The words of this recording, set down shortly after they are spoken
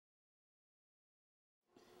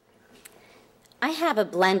I have a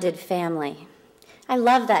blended family. I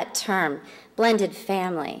love that term, blended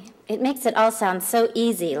family. It makes it all sound so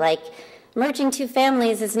easy, like merging two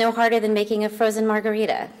families is no harder than making a frozen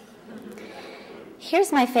margarita.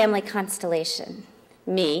 Here's my family constellation.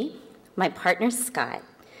 Me, my partner Scott,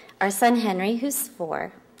 our son Henry, who's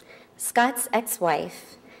 4, Scott's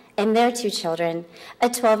ex-wife, and their 2 children, a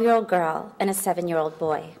 12-year-old girl and a 7-year-old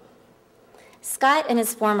boy. Scott and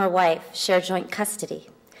his former wife share joint custody.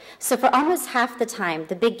 So for almost half the time,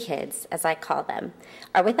 the big kids, as I call them,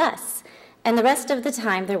 are with us, and the rest of the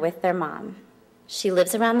time they're with their mom. She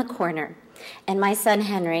lives around the corner, and my son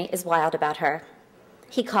Henry is wild about her.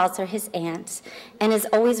 He calls her his aunt and is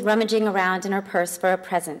always rummaging around in her purse for a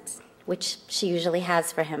present, which she usually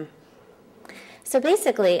has for him. So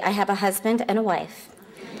basically, I have a husband and a wife.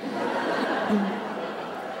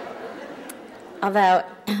 Although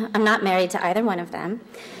I'm not married to either one of them.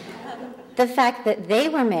 The fact that they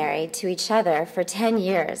were married to each other for 10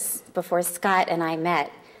 years before Scott and I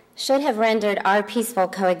met should have rendered our peaceful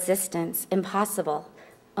coexistence impossible,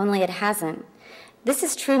 only it hasn't. This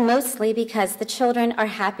is true mostly because the children are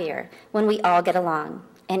happier when we all get along,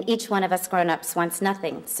 and each one of us grown-ups wants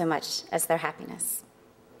nothing so much as their happiness.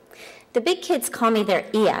 The big kids call me their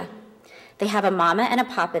Ia. They have a mama and a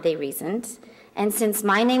papa, they reasoned, and since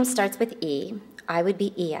my name starts with E, I would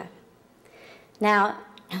be Ia. Now,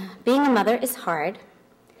 being a mother is hard.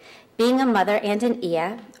 Being a mother and an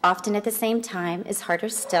Ia, often at the same time, is harder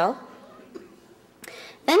still.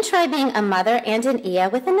 Then try being a mother and an Ia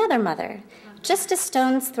with another mother, just a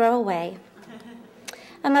stone's throw away.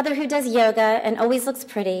 A mother who does yoga and always looks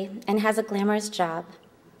pretty and has a glamorous job.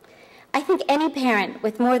 I think any parent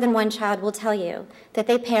with more than one child will tell you that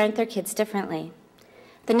they parent their kids differently.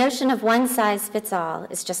 The notion of one size fits all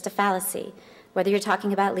is just a fallacy, whether you're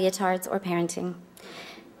talking about leotards or parenting.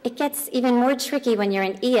 It gets even more tricky when you're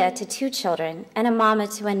an Ia to 2 children and a mama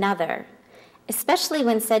to another, especially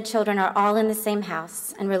when said children are all in the same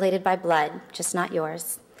house and related by blood, just not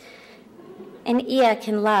yours. An Ia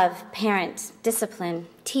can love, parent, discipline,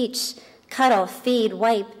 teach, cuddle, feed,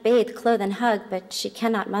 wipe, bathe, clothe, and hug, but she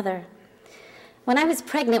cannot mother. When I was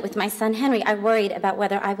pregnant with my son Henry, I worried about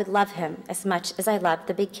whether I would love him as much as I loved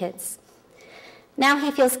the big kids. Now he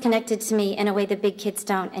feels connected to me in a way the big kids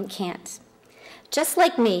don't and can't. Just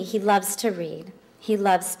like me, he loves to read. He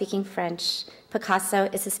loves speaking French. Picasso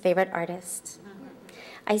is his favorite artist.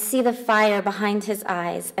 I see the fire behind his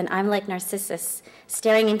eyes, and I'm like Narcissus,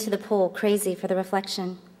 staring into the pool, crazy for the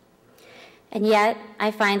reflection. And yet,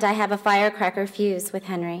 I find I have a firecracker fuse with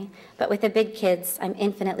Henry, but with the big kids, I'm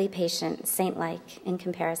infinitely patient, saint-like in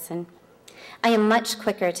comparison. I am much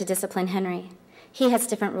quicker to discipline Henry. He has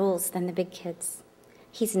different rules than the big kids.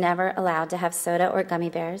 He's never allowed to have soda or gummy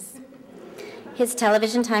bears. His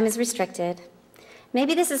television time is restricted.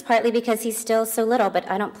 Maybe this is partly because he's still so little, but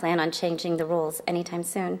I don't plan on changing the rules anytime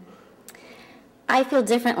soon. I feel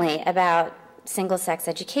differently about single-sex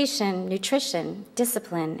education, nutrition,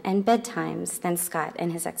 discipline, and bedtimes than Scott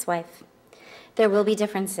and his ex-wife. There will be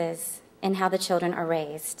differences in how the children are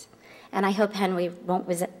raised, and I hope Henry won't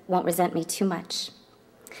resent me too much.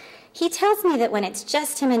 He tells me that when it's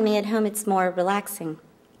just him and me at home, it's more relaxing.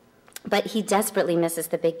 But he desperately misses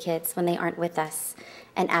the big kids when they aren't with us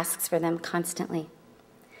and asks for them constantly.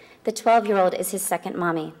 The 12-year-old is his second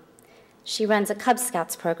mommy. She runs a Cub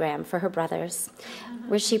Scouts program for her brothers,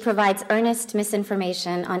 where she provides earnest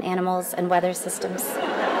misinformation on animals and weather systems.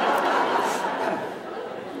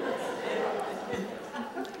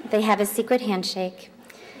 They have a secret handshake.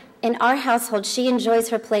 In our household, she enjoys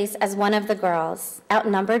her place as one of the girls,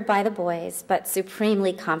 outnumbered by the boys, but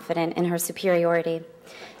supremely confident in her superiority.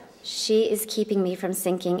 She is keeping me from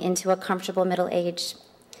sinking into a comfortable middle age.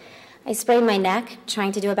 I sprained my neck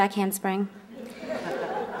trying to do a back handspring.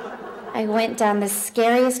 I went down the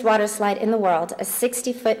scariest water slide in the world, a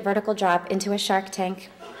 60-foot vertical drop into a shark tank,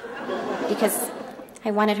 because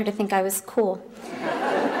I wanted her to think I was cool.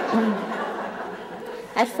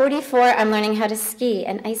 At 44, I'm learning how to ski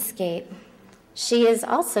and ice skate. She is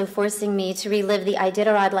also forcing me to relive the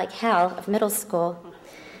Iditarod like hell of middle school.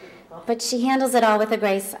 But she handles it all with a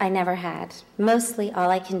grace I never had. Mostly all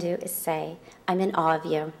I can do is say, I'm in awe of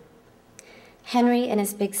you. Henry and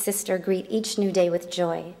his big sister greet each new day with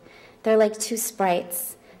joy. They're like 2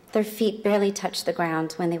 sprites. Their feet barely touch the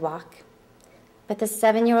ground when they walk. But the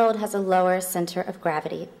 7-year-old has a lower center of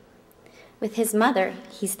gravity. With his mother,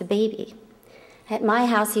 he's the baby. At my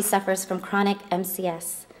house, he suffers from chronic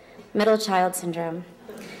MCS, middle child syndrome,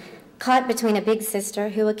 caught between a big sister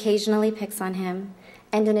who occasionally picks on him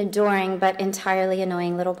and an adoring but entirely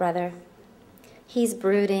annoying little brother. He's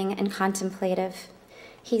brooding and contemplative.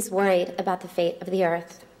 He's worried about the fate of the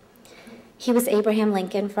earth. He was Abraham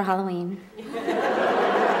Lincoln for Halloween.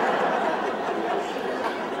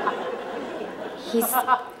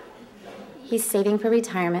 He's saving for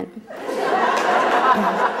retirement.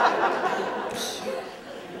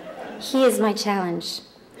 He is my challenge.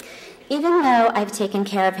 Even though I've taken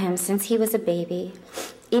care of him since he was a baby,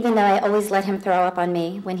 even though I always let him throw up on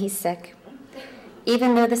me when he's sick,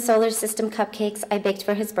 even though the solar system cupcakes I baked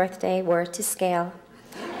for his birthday were to scale,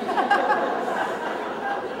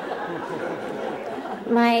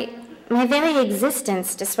 my very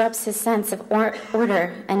existence disrupts his sense of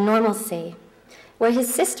order and normalcy, where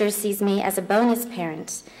his sister sees me as a bonus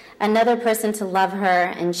parent, another person to love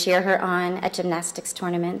her and cheer her on at gymnastics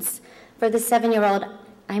tournaments. For the 7-year-old,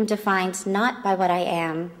 I'm defined not by what I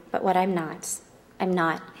am, but what I'm not. I'm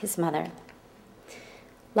not his mother.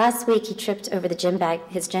 Last week, he tripped over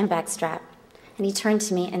his gym bag strap, and he turned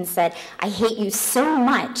to me and said, "I hate you so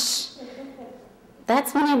much."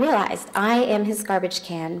 That's when I realized I am his garbage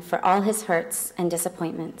can for all his hurts and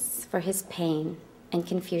disappointments, for his pain and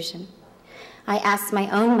confusion. I asked my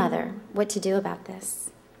own mother what to do about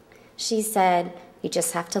this. She said, "You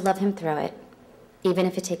just have to love him through it, even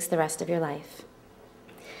if it takes the rest of your life."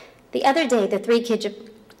 The other day, the three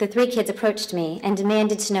kids approached me and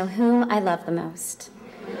demanded to know whom I love the most.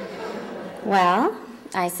 "Well,"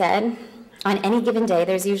 I said, "on any given day,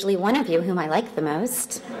 there's usually one of you whom I like the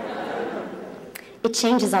most. It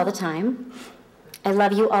changes all the time. I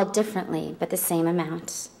love you all differently, but the same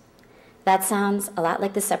amount." That sounds a lot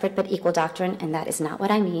like the separate but equal doctrine, and that is not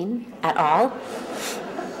what I mean at all.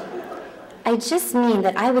 I just mean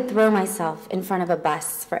that I would throw myself in front of a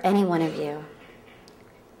bus for any one of you.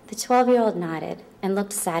 The 12-year-old nodded and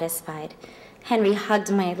looked satisfied. Henry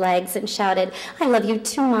hugged my legs and shouted, "I love you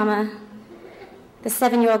too, Mama." The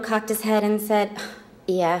 7-year-old cocked his head and said,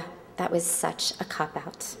 "Yeah, that was such a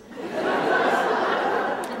cop-out."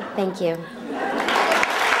 Thank you.